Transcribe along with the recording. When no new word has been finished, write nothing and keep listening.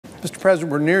Mr.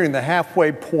 President, we're nearing the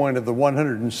halfway point of the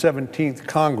 117th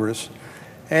Congress,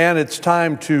 and it's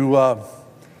time to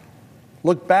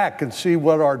look back and see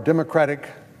what our Democratic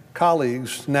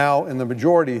colleagues now in the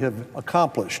majority have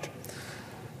accomplished.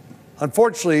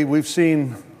 Unfortunately, we've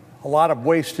seen a lot of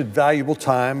wasted valuable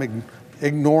time,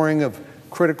 ignoring of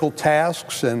critical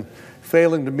tasks and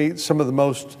failing to meet some of the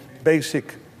most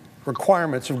basic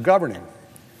requirements of governing.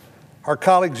 Our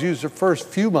colleagues used the first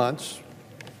few months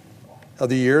of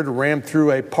the year to ram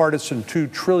through a partisan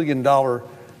 $2 trillion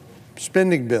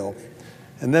spending bill,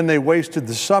 and then they wasted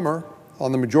the summer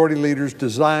on the majority leader's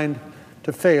designed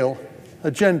to fail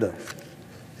agenda.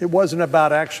 It wasn't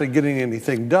about actually getting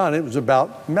anything done, it was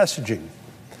about messaging.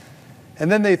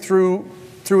 And then they threw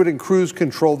it in cruise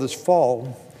control this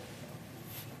fall,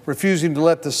 refusing to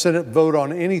let the Senate vote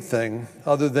on anything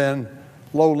other than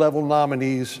low-level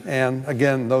nominees and,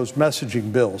 again, those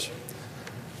messaging bills.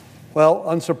 Well,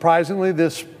 unsurprisingly,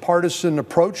 this partisan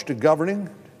approach to governing,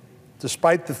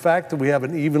 despite the fact that we have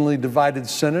an evenly divided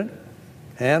Senate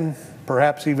and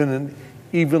perhaps even an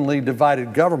evenly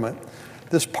divided government,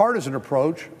 this partisan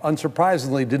approach,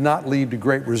 unsurprisingly, did not lead to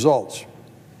great results.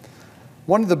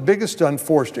 One of the biggest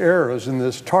unforced errors in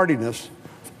this tardiness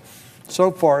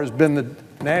so far has been the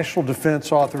National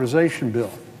Defense Authorization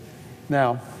Bill.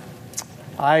 Now,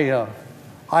 I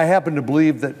happen to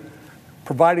believe that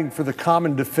providing for the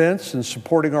common defense and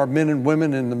supporting our men and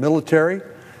women in the military,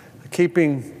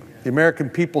 keeping the American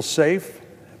people safe,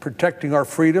 protecting our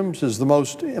freedoms is the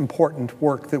most important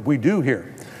work that we do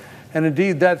here. And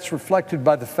indeed, that's reflected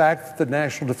by the fact that the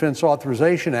National Defense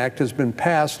Authorization Act has been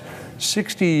passed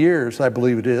 60 years, I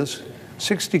believe it is,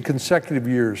 60 consecutive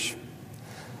years.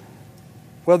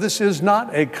 Well, this is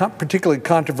not a particularly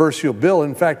controversial bill.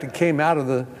 In fact, it came out of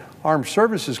the Armed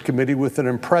Services Committee with an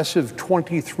impressive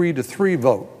 23-3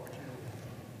 vote.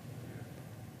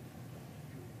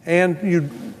 And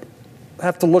you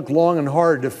have to look long and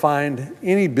hard to find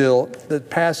any bill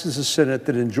that passes the Senate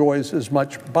that enjoys as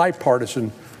much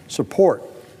bipartisan support.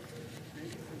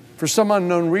 For some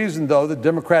unknown reason, though, the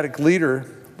Democratic leader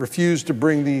refused to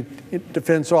bring the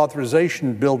defense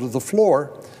authorization bill to the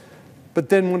floor. But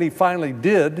then when he finally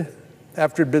did,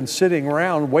 after he'd been sitting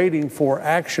around waiting for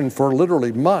action for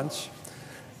literally months,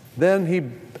 then he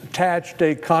attached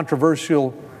a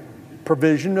controversial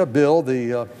provision, a bill,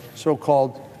 the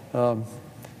so-called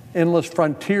Endless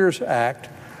Frontiers Act,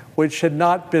 which had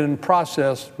not been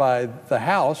processed by the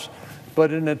House,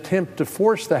 but in an attempt to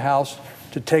force the House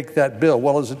to take that bill.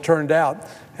 Well, as it turned out,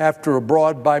 after a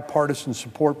broad bipartisan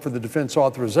support for the defense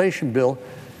authorization bill,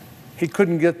 he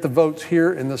couldn't get the votes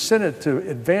here in the Senate to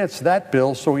advance that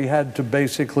bill, so he had to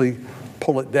basically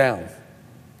pull it down.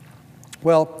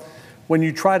 Well, when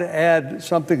you try to add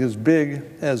something as big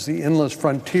as the Endless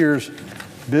Frontiers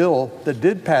bill that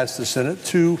did pass the Senate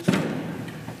to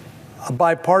a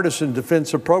bipartisan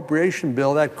defense appropriation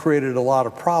bill, that created a lot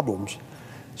of problems.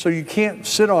 So you can't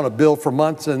sit on a bill for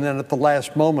months and then at the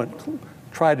last moment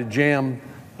try to jam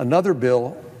another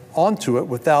bill onto it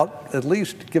without at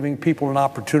least giving people an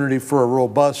opportunity for a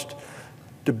robust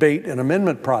debate and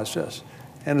amendment process.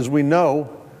 And as we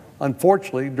know,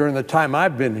 unfortunately, during the time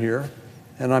I've been here,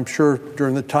 and I'm sure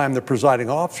during the time the presiding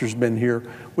officer's been here,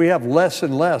 we have less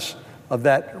and less of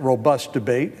that robust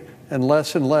debate and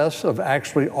less of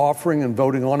actually offering and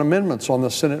voting on amendments on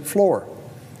the Senate floor.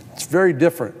 It's very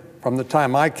different from the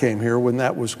time I came here when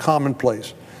that was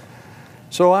commonplace.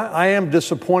 So I am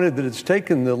disappointed that it's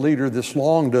taken the leader this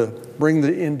long to bring the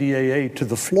NDAA to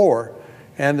the floor,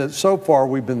 and that so far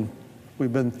we've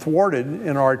been thwarted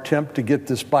in our attempt to get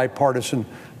this bipartisan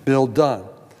bill done.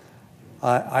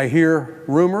 I hear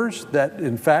rumors that,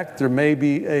 in fact, there may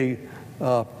be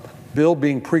a bill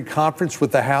being pre-conferenced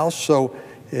with the House, so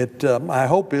my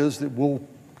hope is that we'll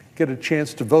get a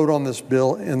chance to vote on this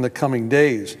bill in the coming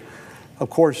days. Of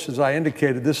course, as I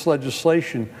indicated, this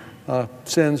legislation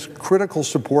sends critical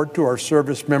support to our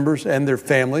service members and their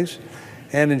families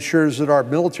and ensures that our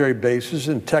military bases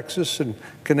in Texas and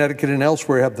Connecticut and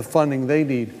elsewhere have the funding they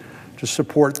need to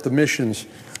support the missions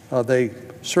they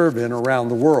serve in around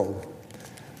the world.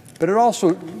 But it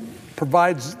also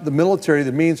provides the military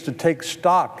the means to take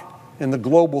stock in the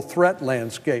global threat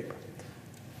landscape.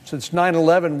 Since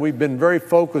 9/11, we've been very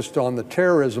focused on the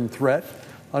terrorism threat.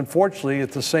 Unfortunately,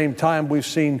 at the same time, we've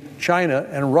seen China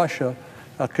and Russia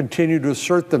continue to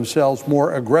assert themselves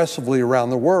more aggressively around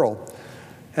the world.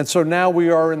 And so now we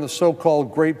are in the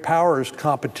so-called great powers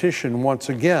competition once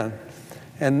again.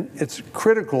 And it's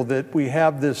critical that we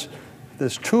have this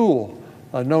tool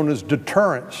known as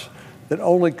deterrence that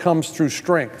only comes through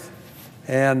strength.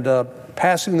 And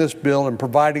passing this bill and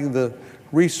providing the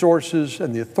resources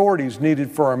and the authorities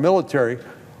needed for our military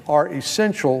are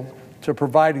essential to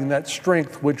providing that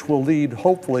strength which will lead,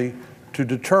 hopefully, to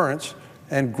deterrence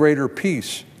and greater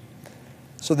peace.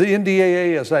 So the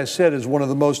NDAA, as I said, is one of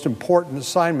the most important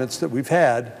assignments that we've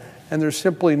had, and there's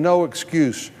simply no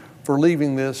excuse for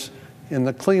leaving this in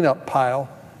the cleanup pile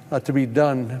to be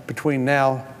done between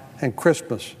now and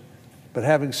Christmas. But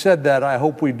having said that, I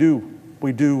hope we do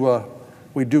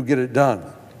get it done.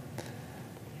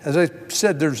 As I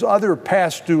said, there's other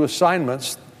past due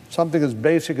assignments, something as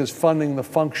basic as funding the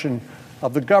function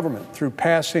of the government through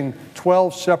passing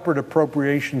 12 separate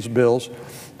appropriations bills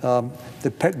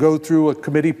that go through a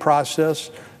committee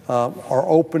process, are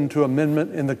open to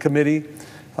amendment in the committee.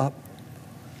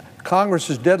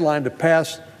 Congress's deadline to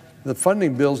pass the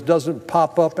funding bills doesn't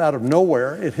pop up out of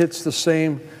nowhere. It hits the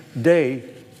same day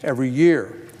every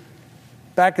year.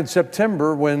 Back in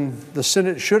September, when the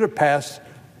Senate should have passed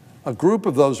a group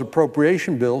of those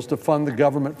appropriation bills to fund the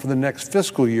government for the next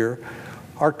fiscal year,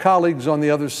 our colleagues on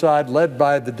the other side, led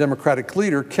by the Democratic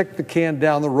leader, kicked the can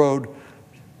down the road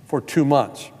for 2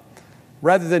 months.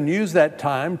 Rather than use that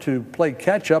time to play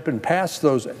catch-up and pass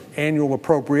those annual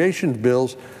appropriation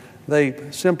bills,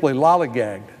 they simply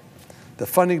lollygagged. The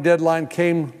funding deadline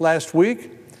came last week,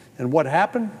 and what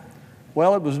happened?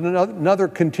 Well, it was another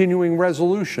continuing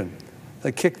resolution.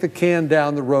 They kicked the can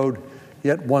down the road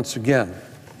yet once again.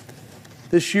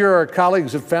 This year, our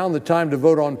colleagues have found the time to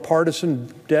vote on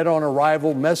partisan,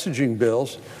 dead-on-arrival messaging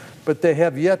bills, but they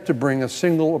have yet to bring a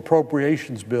single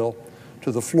appropriations bill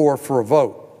to the floor for a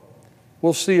vote.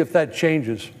 We'll see if that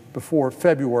changes before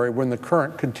February, when the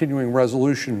current continuing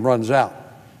resolution runs out.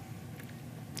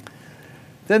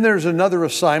 Then there's another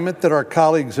assignment that our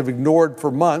colleagues have ignored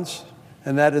for months,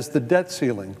 and that is the debt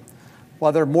ceiling.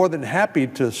 While they're more than happy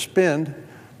to spend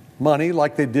money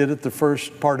like they did at the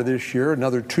first part of this year,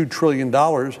 another $2 trillion,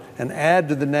 and add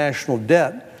to the national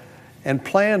debt, and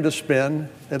plan to spend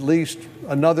at least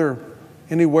another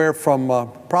anywhere from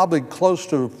probably close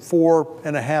to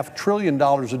 $4.5 trillion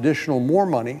additional more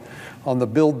money on the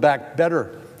Build Back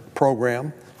Better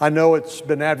program. I know it's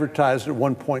been advertised at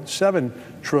 $1.7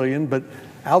 trillion, but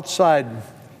outside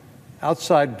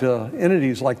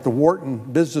entities like the Wharton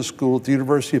Business School at the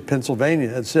University of Pennsylvania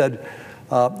had said,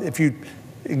 if you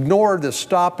ignore the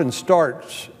stop and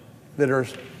starts that are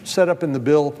set up in the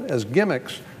bill as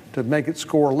gimmicks to make it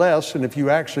score less, and if you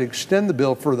actually extend the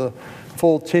bill for the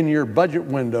full 10-year budget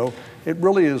window, it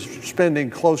really is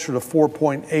spending closer to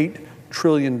 $4.8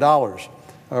 trillion.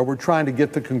 We're trying to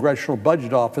get the Congressional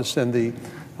Budget Office and the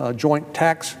Joint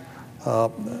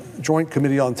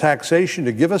Committee on Taxation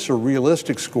to give us a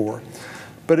realistic score.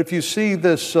 But if you see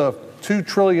this $2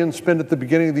 trillion spent at the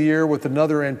beginning of the year with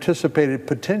another anticipated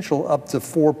potential up to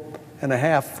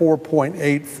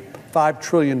 $4.85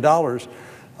 trillion,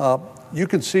 you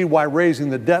can see why raising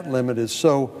the debt limit is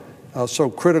so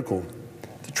critical.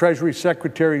 The Treasury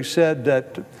Secretary said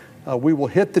that we will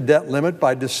hit the debt limit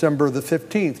by December the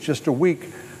 15th, just a week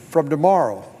from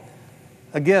tomorrow.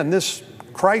 Again, this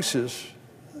crisis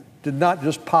did not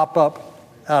just pop up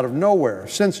out of nowhere.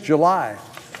 Since July,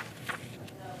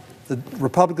 the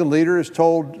Republican leader has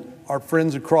told our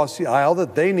friends across the aisle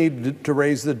that they need to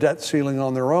raise the debt ceiling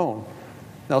on their own.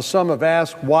 Now, some have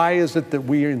asked, why is it that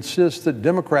we insist that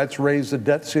Democrats raise the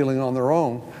debt ceiling on their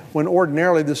own, when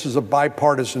ordinarily this is a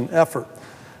bipartisan effort?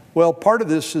 Well, part of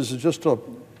this is just a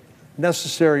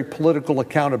necessary political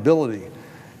accountability.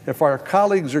 If our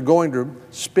colleagues are going to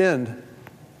spend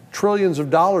trillions of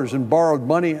dollars in borrowed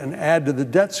money and add to the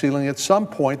debt ceiling, at some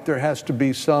point there has to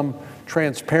be some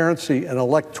transparency and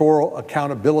electoral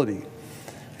accountability.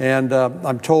 And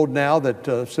I'm told now that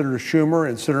Senator Schumer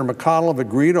and Senator McConnell have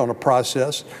agreed on a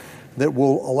process that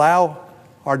will allow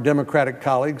our Democratic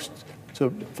colleagues to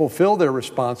fulfill their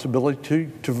responsibility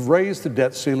to raise the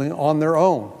debt ceiling on their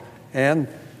own and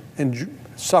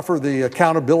suffer the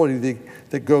accountability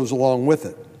that goes along with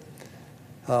it.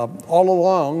 All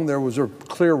along, there was a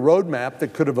clear roadmap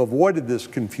that could have avoided this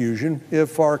confusion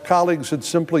if our colleagues had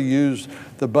simply used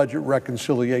the budget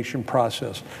reconciliation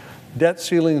process. Debt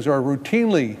ceilings are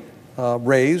routinely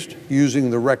raised using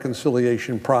the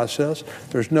reconciliation process.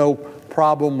 There's no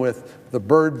problem with the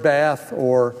bird bath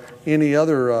or any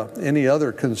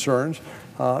other concerns.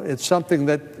 It's something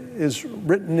that is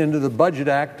written into the Budget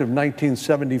Act of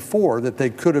 1974 that they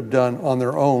could have done on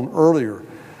their own earlier.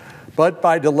 But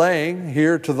by delaying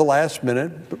here to the last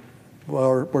minute,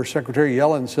 where Secretary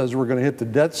Yellen says we're going to hit the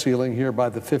debt ceiling here by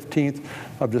the 15th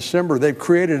of December, they've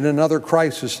created another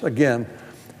crisis, again,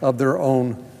 of their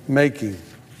own making.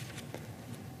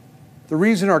 The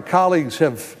reason our colleagues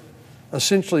have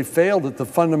essentially failed at the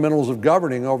fundamentals of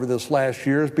governing over this last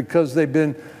year is because they've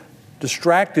been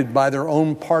distracted by their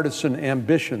own partisan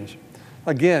ambitions.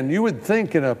 Again, you would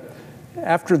think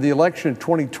after the election in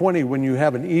 2020, when you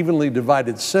have an evenly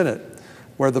divided Senate,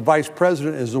 where the vice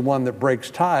president is the one that breaks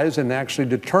ties and actually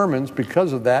determines,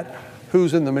 because of that,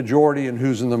 who's in the majority and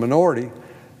who's in the minority,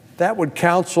 that would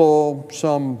counsel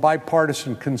some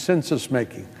bipartisan consensus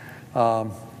making,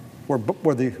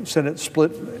 where the Senate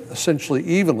split essentially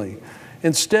evenly.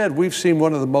 Instead, we've seen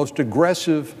one of the most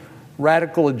aggressive,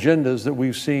 radical agendas that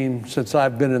we've seen since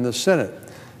I've been in the Senate.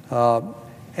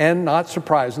 And not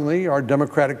surprisingly, our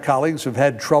Democratic colleagues have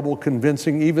had trouble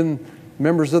convincing even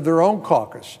members of their own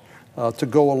caucus to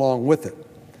go along with it.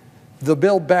 The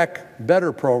Build Back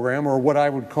Better program, or what I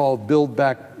would call Build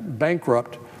Back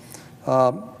Bankrupt,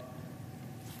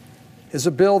 is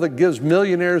a bill that gives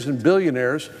millionaires and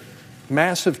billionaires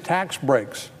massive tax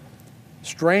breaks,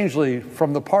 strangely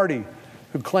from the party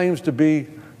who claims to be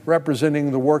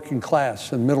representing the working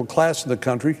class and middle class of the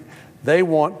country. They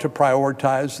want to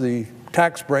prioritize the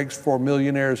tax breaks for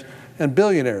millionaires and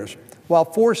billionaires while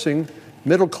forcing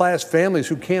middle-class families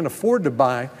who can't afford to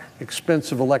buy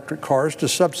expensive electric cars to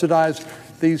subsidize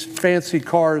these fancy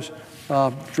cars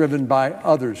driven by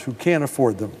others who can't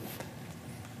afford them.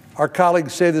 Our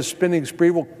colleagues say this spending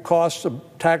spree will cost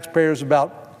taxpayers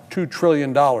about $2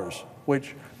 trillion,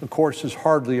 which, of course, is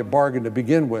hardly a bargain to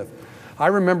begin with. I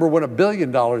remember when $1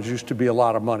 billion used to be a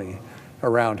lot of money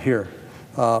around here,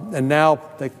 and now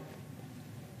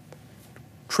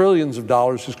trillions of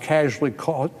dollars is casually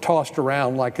tossed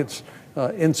around like it's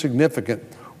insignificant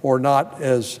or not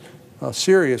as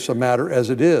serious a matter as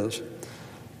it is.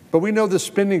 But we know the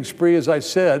spending spree, as I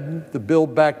said, the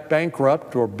Build Back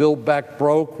Bankrupt or Build Back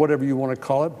Broke, whatever you want to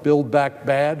call it, Build Back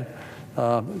Bad.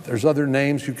 There's other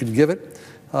names you could give it.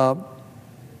 But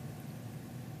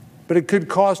it could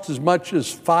cost as much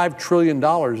as $5 trillion,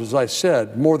 as I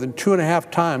said, more than 2.5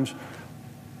 times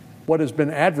what has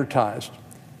been advertised.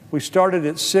 We started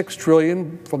at $6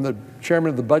 trillion from the chairman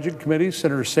of the Budget Committee,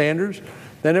 Senator Sanders.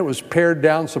 Then it was pared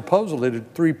down supposedly to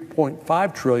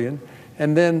 $3.5 trillion,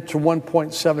 and then to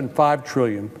 $1.75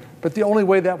 trillion. But the only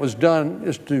way that was done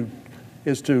is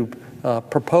to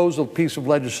propose a piece of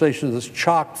legislation that's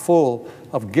chock full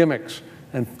of gimmicks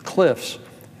and cliffs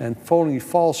and phony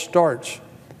false starts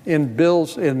in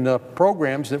bills, in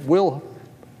programs that will,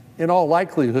 in all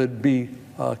likelihood, be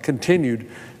continued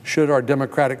should our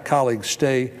Democratic colleagues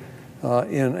stay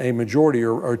in a majority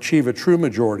or achieve a true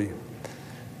majority.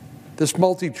 This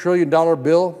multi-trillion-dollar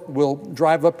bill will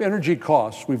drive up energy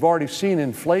costs. We've already seen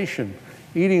inflation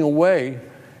eating away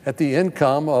at the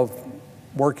income of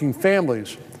working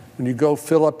families. When you go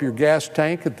fill up your gas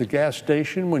tank at the gas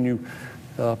station, when you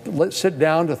sit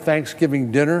down to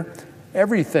Thanksgiving dinner,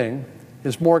 everything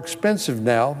is more expensive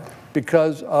now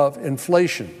because of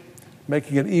inflation,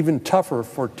 making it even tougher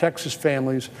for Texas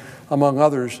families, among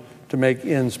others, to make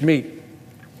ends meet.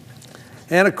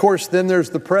 And of course, then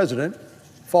there's the president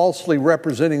falsely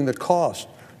representing the cost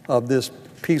of this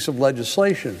piece of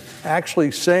legislation,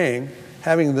 actually saying,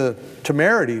 having the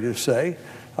temerity to say,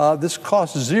 this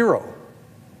costs zero.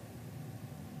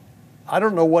 I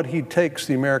don't know what he takes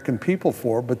the American people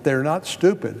for, but they're not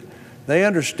stupid. They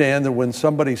understand that when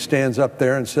somebody stands up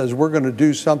there and says, we're going to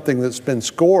do something that's been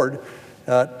scored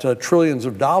at trillions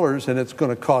of dollars and it's going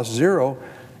to cost zero,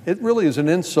 it really is an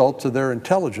insult to their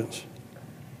intelligence.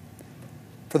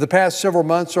 For the past several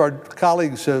months, our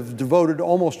colleagues have devoted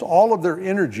almost all of their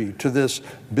energy to this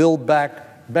Build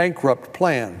Back Bankrupt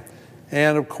plan,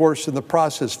 and of course, in the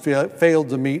process, failed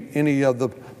to meet any of the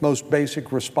most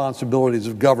basic responsibilities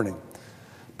of governing.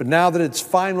 But now that it's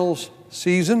finals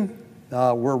season,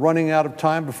 we're running out of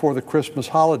time before the Christmas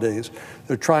holidays.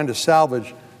 They're trying to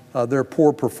salvage their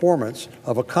poor performance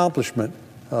of accomplishment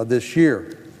this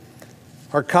year.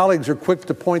 Our colleagues are quick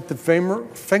to point the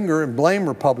finger and blame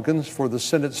Republicans for the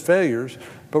Senate's failures,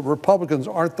 but Republicans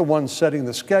aren't the ones setting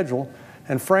the schedule.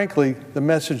 And frankly, the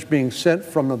message being sent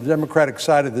from the Democratic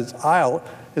side of this aisle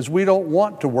is we don't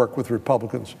want to work with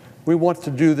Republicans. We want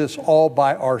to do this all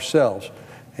by ourselves.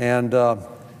 And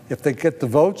if they get the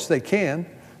votes, they can,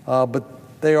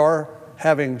 but they are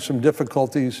having some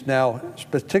difficulties now,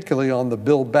 particularly on the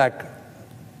Build Back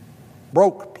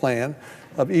Broke plan,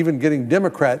 of even getting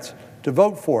Democrats to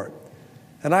vote for it.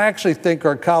 And I actually think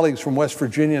our colleagues from West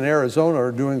Virginia and Arizona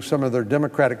are doing some of their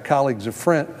Democratic colleagues a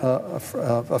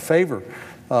favor,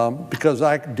 because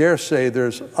I dare say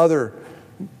there's other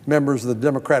members of the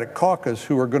Democratic caucus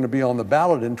who are going to be on the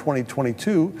ballot in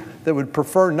 2022 that would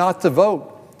prefer not to vote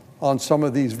on some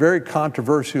of these very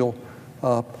controversial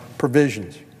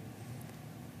provisions.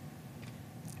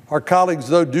 Our colleagues,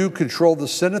 though, do control the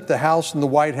Senate, the House, and the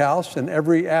White House, and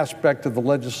every aspect of the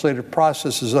legislative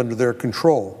process is under their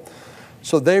control.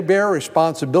 So they bear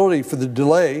responsibility for the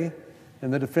delay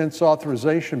in the defense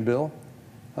authorization bill.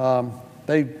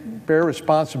 They bear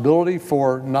responsibility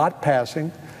for not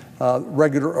passing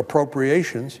regular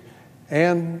appropriations,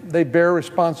 and they bear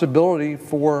responsibility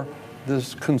for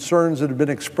the concerns that have been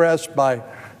expressed by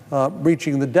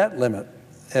reaching the debt limit,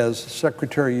 as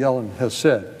Secretary Yellen has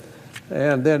said.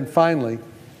 And then finally,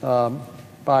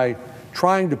 by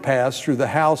trying to pass through the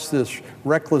House this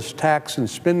reckless tax and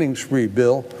spending spree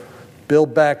bill,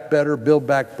 Build Back Better, Build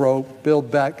Back Broke,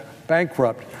 Build Back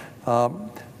Bankrupt,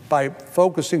 by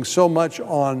focusing so much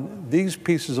on these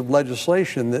pieces of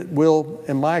legislation that will,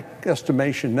 in my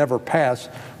estimation, never pass,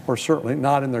 or certainly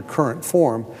not in their current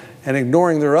form, and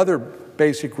ignoring their other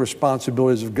basic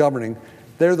responsibilities of governing,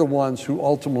 they're the ones who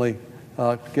ultimately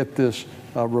get this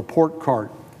report card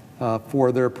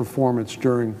for their performance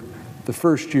during the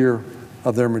first year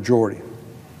of their majority.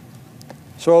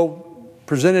 So,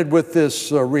 presented with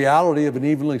this reality of an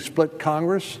evenly split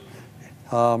Congress,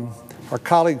 our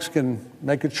colleagues can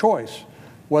make a choice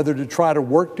whether to try to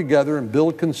work together and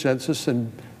build consensus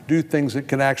and do things that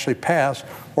can actually pass,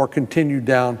 or continue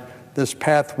down this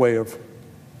pathway of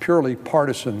purely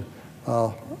partisan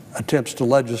attempts to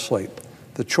legislate.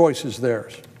 The choice is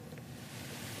theirs.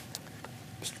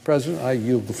 Mr. President, I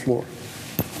yield the floor.